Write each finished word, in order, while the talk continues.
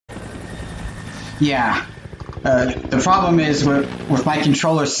Yeah. The problem is with my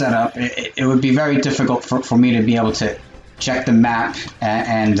controller setup, it would be very difficult for me to be able to check the map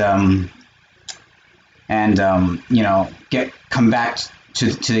and you know, come back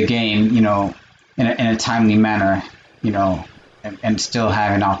to the game, you know, in a timely manner, you know, and still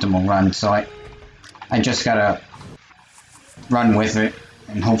have an optimal run. So I just gotta run with it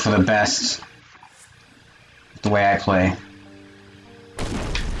and hope for the best the way I play.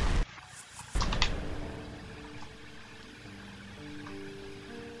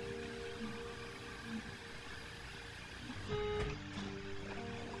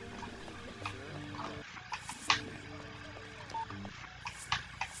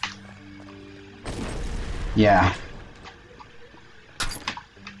 Yeah.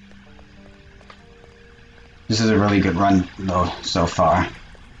 This is a really good run, though, so far.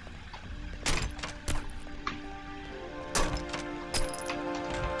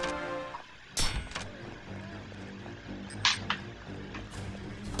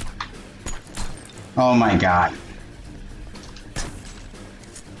 Oh my god.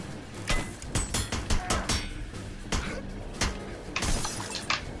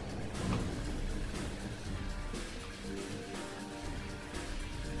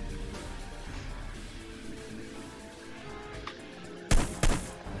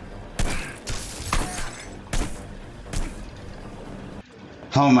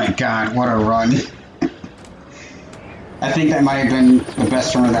 Oh my god, what a run. I think that might have been the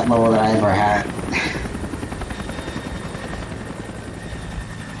best run of that level that I ever had.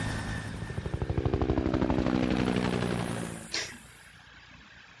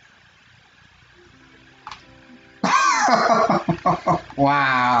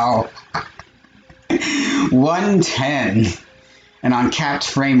 Wow. 110. And on capped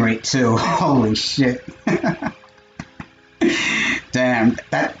frame rate too. Holy shit. Damn,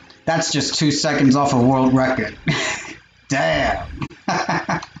 that's just 2 seconds off a world record. Damn.